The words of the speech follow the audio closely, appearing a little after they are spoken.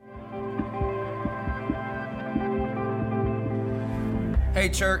Hey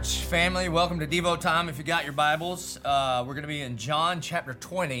church family, welcome to Devo Time. If you got your Bibles, we're going to be in John chapter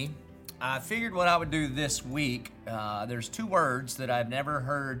 20. I figured what I would do this week, there's two words that I've never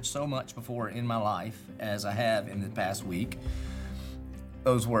heard so much before in my life as I have in the past week.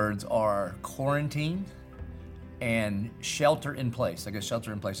 Those words are quarantine and shelter in place. I guess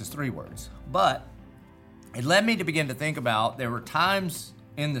shelter in place is three words. But it led me to begin to think about there were times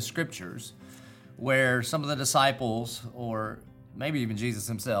in the scriptures where some of the disciples, or maybe even Jesus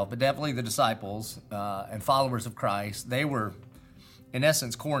himself, but definitely the disciples and followers of Christ, they were, in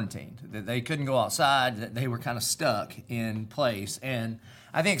essence, quarantined. That they couldn't go outside, that they were kind of stuck in place. And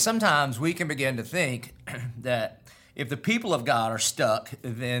I think sometimes we can begin to think that if the people of God are stuck,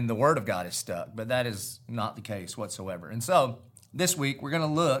 then the Word of God is stuck. But that is not the case whatsoever. And so this week, we're going to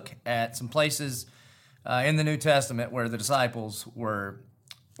look at some places in the New Testament where the disciples were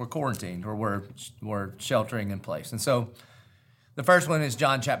quarantined or were sheltering in place. And so the first one is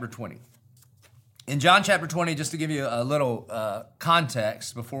John chapter 20. In John chapter 20, just to give you a little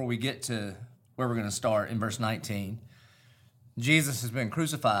context before we get to where we're going to start in verse 19, Jesus has been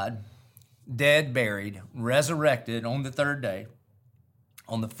crucified, dead, buried, resurrected on the third day,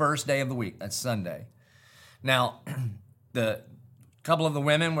 on the first day of the week. That's Sunday. Now, the couple of the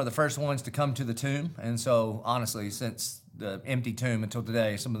women were the first ones to come to the tomb. And so, honestly, since the empty tomb until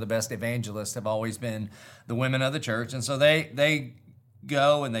today, some of the best evangelists have always been the women of the church. And so they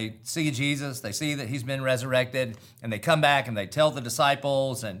go and they see Jesus, they see that he's been resurrected, and they come back and they tell the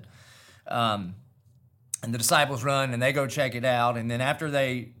disciples, and the disciples run and they go check it out. And then after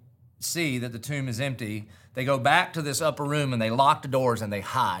they see that the tomb is empty, they go back to this upper room and they lock the doors and they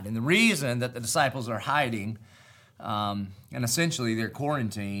hide. And the reason that the disciples are hiding and essentially they're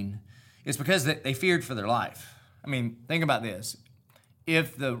quarantined is because they feared for their life. I mean, think about this.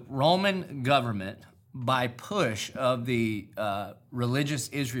 If the Roman government, by push of the religious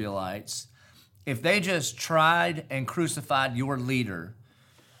Israelites, if they just tried and crucified your leader,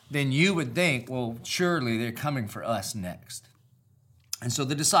 then you would think, well, surely they're coming for us next. And so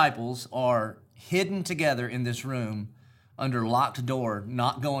the disciples are hidden together in this room under locked door,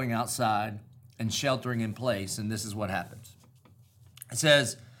 not going outside and sheltering in place. And this is what happens. It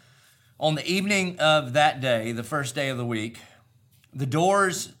says, on the evening of that day, the first day of the week, the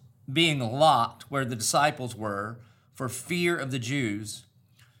doors being locked where the disciples were for fear of the Jews,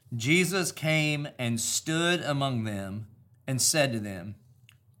 Jesus came and stood among them and said to them,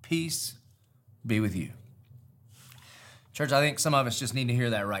 "Peace be with you." Church, I think some of us just need to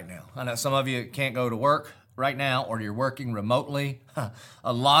hear that right now. I know some of you can't go to work right now, or you're working remotely.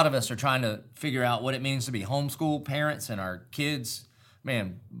 A lot of us are trying to figure out what it means to be homeschool parents and our kids.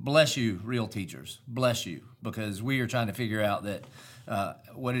 Man, bless you, real teachers. Bless you, because we are trying to figure out that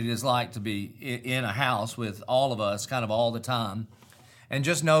what it is like to be in a house with all of us kind of all the time. And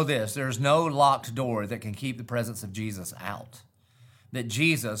just know this, there's no locked door that can keep the presence of Jesus out. That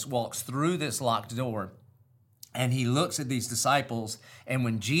Jesus walks through this locked door and he looks at these disciples, and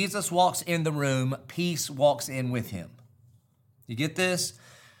when Jesus walks in the room, peace walks in with him. You get this?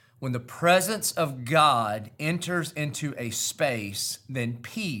 When the presence of God enters into a space, then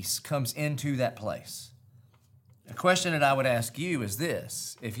peace comes into that place. A question that I would ask you is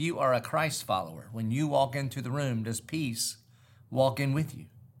this: if you are a Christ follower, when you walk into the room, does peace walk in with you?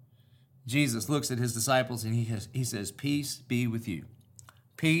 Jesus looks at his disciples and he says, "Peace be with you."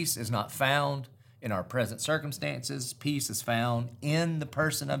 Peace is not found in our present circumstances. Peace is found in the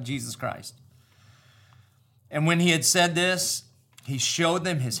person of Jesus Christ. And when he had said this, he showed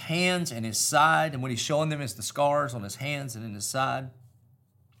them his hands and his side, and what he's showing them is the scars on his hands and in his side.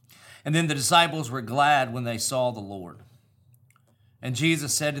 And then the disciples were glad when they saw the Lord. And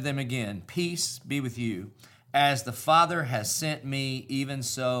Jesus said to them again, "Peace be with you. As the Father has sent me, even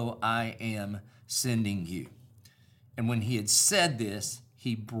so I am sending you." And when he had said this,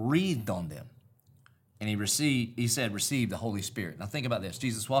 he breathed on them. And he said, "Receive the Holy Spirit." Now think about this.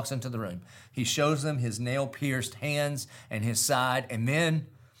 Jesus walks into the room. He shows them his nail-pierced hands and his side, and then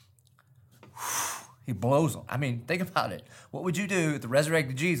he blows them. I mean, think about it. What would you do if the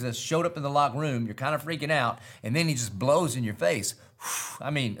resurrected Jesus showed up in the locked room? You're kind of freaking out, and then he just blows in your face.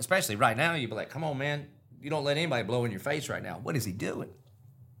 I mean, especially right now, you'd be like, come on, man. You don't let anybody blow in your face right now. What is he doing?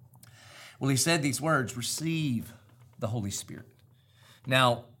 Well, he said these words, "Receive the Holy Spirit."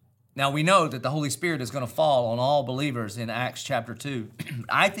 Now we know that the Holy Spirit is going to fall on all believers in Acts chapter 2.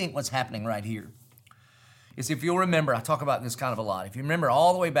 I think what's happening right here is, if you'll remember, I talk about this kind of a lot. If you remember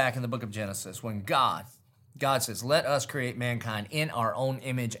all the way back in the book of Genesis, when God says, "Let us create mankind in our own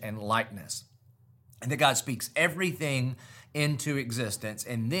image and likeness." And that God speaks everything into existence.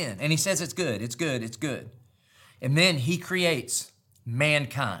 And he says it's good, it's good, it's good. And then he creates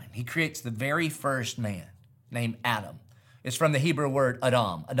mankind. He creates the very first man named Adam. It's from the Hebrew word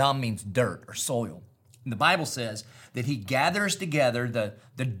Adam. Adam means dirt or soil. And the Bible says that he gathers together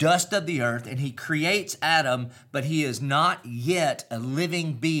the dust of the earth and he creates Adam, but he is not yet a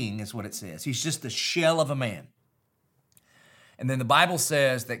living being, is what it says. He's just the shell of a man. And then the Bible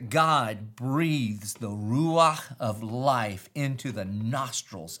says that God breathes the ruach of life into the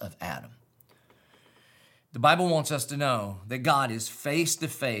nostrils of Adam. The Bible wants us to know that God is face to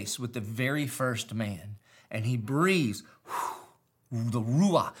face with the very first man, and he breathes the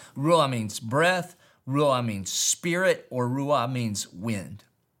ruach. Ruach means breath, ruach means spirit, or ruach means wind.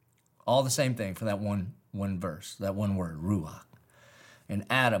 All the same thing for that one verse, that one word, ruach. And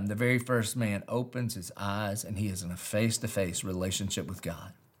Adam, the very first man, opens his eyes and he is in a face-to-face relationship with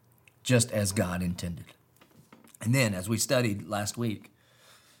God, just as God intended. And then, as we studied last week,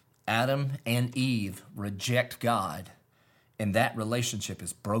 Adam and Eve reject God, and that relationship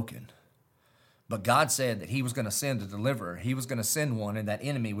is broken. But God said that he was going to send a deliverer. He was going to send one, and that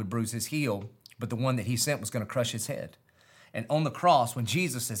enemy would bruise his heel, but the one that he sent was going to crush his head. And on the cross, when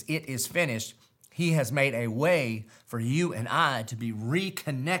Jesus says, "It is finished," he has made a way for you and I to be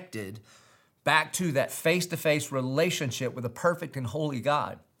reconnected back to that face-to-face relationship with a perfect and holy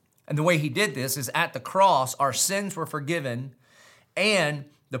God. And the way he did this is at the cross, our sins were forgiven, and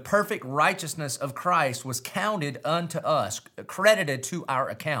the perfect righteousness of Christ was counted unto us, credited to our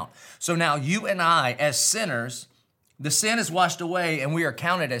account. So now you and I, as sinners, the sin is washed away and we are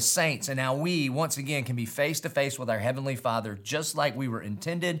counted as saints. And now we, once again, can be face to face with our Heavenly Father, just like we were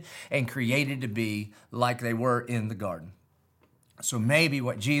intended and created to be, like they were in the garden. So maybe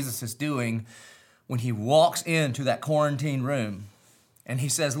what Jesus is doing when he walks into that quarantine room and he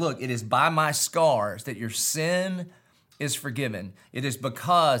says, "Look, it is by my scars that your sin is forgiven. It is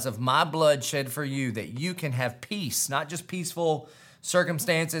because of my blood shed for you that you can have peace, not just peaceful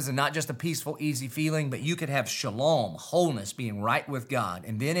circumstances and not just a peaceful, easy feeling, but you could have shalom, wholeness, being right with God."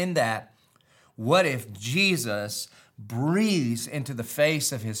 And then in that, what if Jesus breathes into the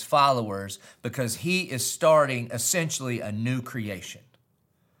face of his followers because he is starting essentially a new creation?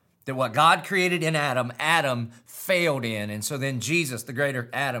 That what God created in Adam, Adam failed in. And so then Jesus, the greater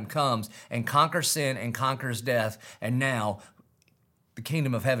Adam, comes and conquers sin and conquers death. And now the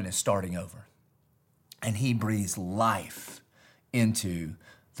kingdom of heaven is starting over. And he breathes life into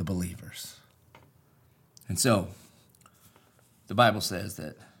the believers. And so the Bible says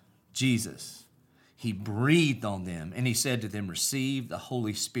that Jesus, he breathed on them and he said to them, "Receive the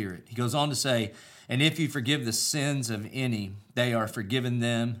Holy Spirit." He goes on to say, "And if you forgive the sins of any, they are forgiven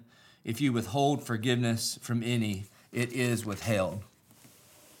them. If you withhold forgiveness from any, it is withheld."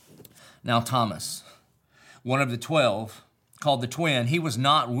 Now Thomas, one of the 12, called the twin, he was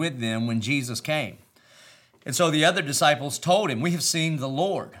not with them when Jesus came. And so the other disciples told him, "We have seen the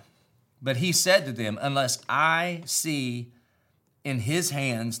Lord." But he said to them, "Unless I see in his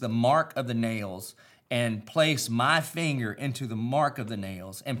hands the mark of the nails, and place my finger into the mark of the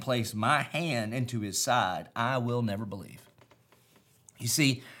nails, and place my hand into his side, I will never believe." You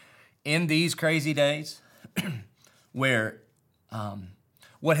see, in these crazy days where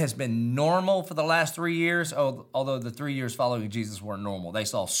what has been normal for the last 3 years, although the 3 years following Jesus weren't normal. They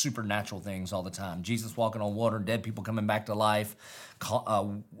saw supernatural things all the time. Jesus walking on water, dead people coming back to life,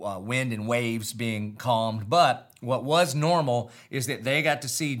 wind and waves being calmed. But what was normal is that they got to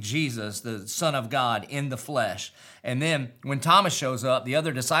see Jesus, the Son of God, in the flesh. And then when Thomas shows up, the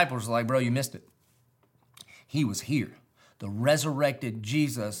other disciples are like, "Bro, you missed it. He was here. The resurrected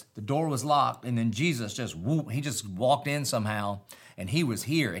Jesus, the door was locked, and then Jesus he just walked in somehow, and he was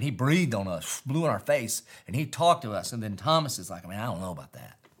here, and he breathed on us, blew in our face, and he talked to us." And then Thomas is like, I don't know about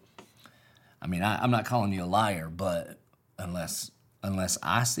that. I'm not calling you a liar, but unless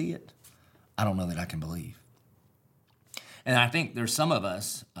I see it, I don't know that I can believe. And I think there's some of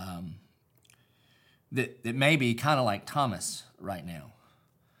us that may be kind of like Thomas right now.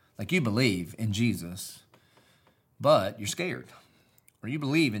 Like, you believe in Jesus, but you're scared. Or you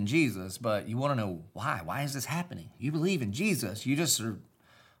believe in Jesus, but you want to know why. Why is this happening? You believe in Jesus. You just are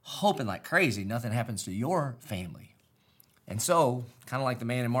hoping like crazy nothing happens to your family. And so, kind of like the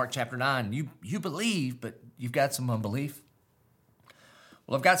man in Mark chapter 9, you believe, but you've got some unbelief.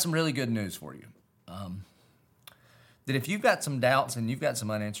 Well, I've got some really good news for you. That if you've got some doubts and you've got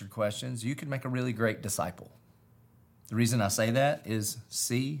some unanswered questions, you can make a really great disciple. The reason I say that is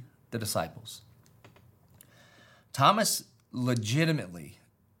see the disciples. Thomas legitimately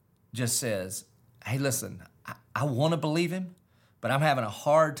just says, "Hey, listen, I want to believe him, but I'm having a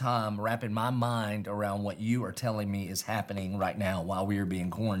hard time wrapping my mind around what you are telling me is happening right now while we are being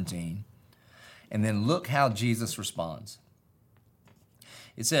quarantined." And then look how Jesus responds.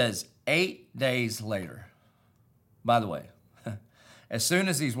 It says 8 days later. By the way, as soon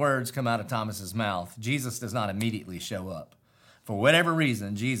as these words come out of Thomas's mouth, Jesus does not immediately show up. For whatever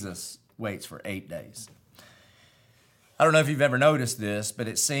reason, Jesus waits for 8 days. I don't know if you've ever noticed this, but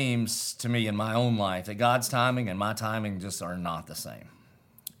it seems to me in my own life that God's timing and my timing just are not the same.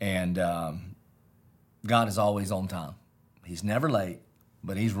 And God is always on time. He's never late,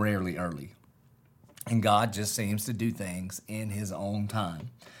 but he's rarely early. And God just seems to do things in his own time.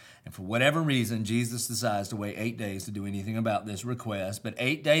 And for whatever reason, Jesus decides to wait 8 days to do anything about this request. But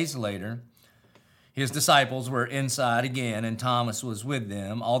 8 days later, his disciples were inside again, and Thomas was with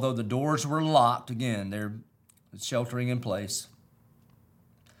them. Although the doors were locked, again, they're sheltering in place.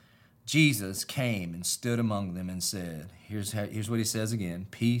 Jesus came and stood among them and said, here's what he says again,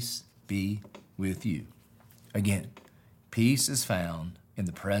 peace be with you. Again, peace is found in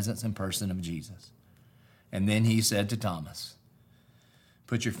the presence and person of Jesus. And then he said to Thomas,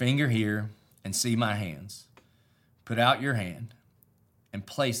 put your finger here and see my hands. Put out your hand and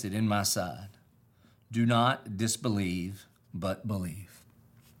place it in my side. Do not disbelieve, but believe.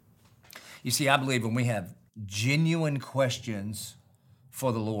 You see, I believe when we have genuine questions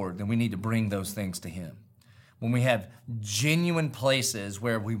for the Lord, then we need to bring those things to him. When we have genuine places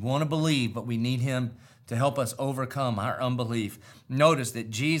where we want to believe, but we need him to help us overcome our unbelief, notice that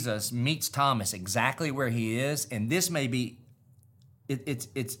Jesus meets Thomas exactly where he is, and this may be,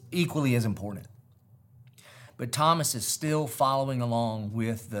 it's equally as important. But Thomas is still following along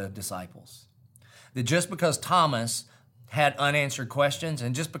with the disciples. That just because Thomas had unanswered questions,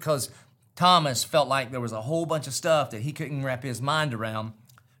 and just because Thomas felt like there was a whole bunch of stuff that he couldn't wrap his mind around,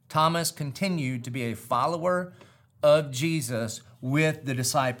 Thomas continued to be a follower of Jesus with the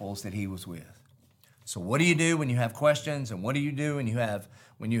disciples that he was with. So what do you do when you have questions? And what do you do when you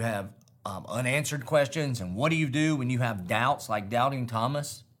have unanswered questions? And what do you do when you have doubts, like doubting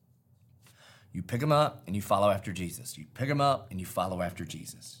Thomas? You pick them up and you follow after Jesus. You pick them up and you follow after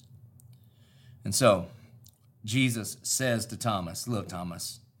Jesus. And so Jesus says to Thomas, look,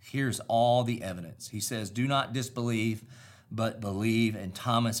 Thomas, here's all the evidence. He says, do not disbelieve, but believe. And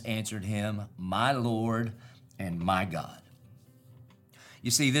Thomas answered him, my Lord and my God.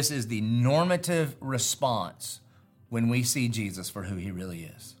 You see, this is the normative response when we see Jesus for who he really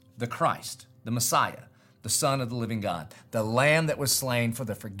is. The Christ, the Messiah, the Son of the living God, the Lamb that was slain for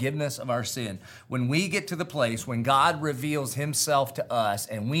the forgiveness of our sin. When we get to the place when God reveals himself to us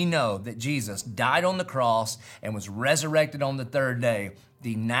and we know that Jesus died on the cross and was resurrected on the third day,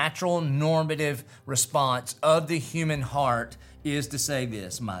 the natural normative response of the human heart is to say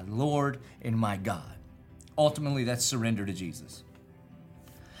this, my Lord and my God. Ultimately, that's surrender to Jesus.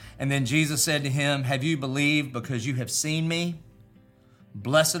 And then Jesus said to him, have you believed because you have seen me?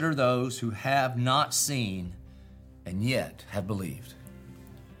 Blessed are those who have not seen and yet have believed.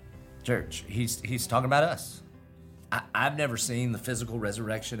 Church, he's talking about us. I've never seen the physical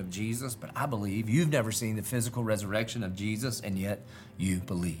resurrection of Jesus, but I believe you've never seen the physical resurrection of Jesus, and yet you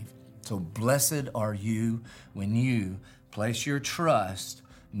believe. So blessed are you when you place your trust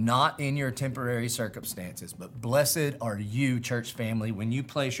not in your temporary circumstances, but blessed are you, church family, when you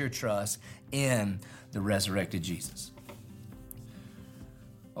place your trust in the resurrected Jesus.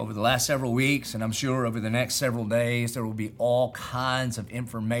 Over the last several weeks, and I'm sure over the next several days, there will be all kinds of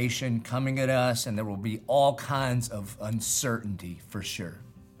information coming at us, and there will be all kinds of uncertainty for sure.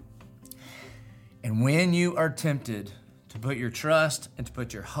 And when you are tempted to put your trust and to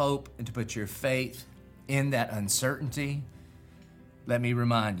put your hope and to put your faith in that uncertainty, let me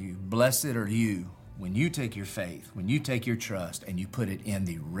remind you, blessed are you when you take your faith, when you take your trust, and you put it in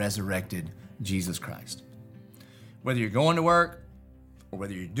the resurrected Jesus Christ. Whether you're going to work, or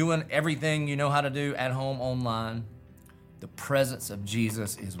whether you're doing everything you know how to do at home online, the presence of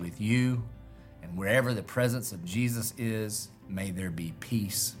Jesus is with you. And wherever the presence of Jesus is, may there be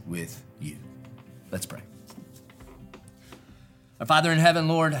peace with you. Let's pray. Our Father in heaven,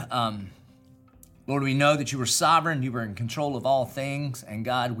 Lord, Lord, we know that you are sovereign, you are in control of all things. And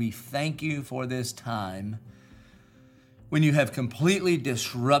God, we thank you for this time when you have completely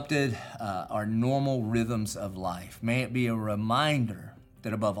disrupted our normal rhythms of life. May it be a reminder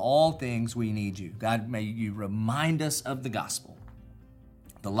that above all things we need you. God, may you remind us of the gospel,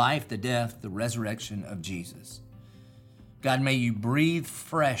 the life, the death, the resurrection of Jesus. God, may you breathe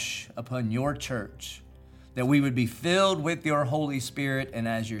fresh upon your church, that we would be filled with your Holy Spirit, and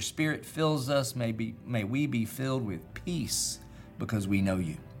as your Spirit fills us, may we be filled with peace because we know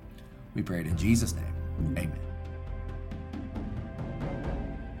you. We pray it in Jesus' name. Amen.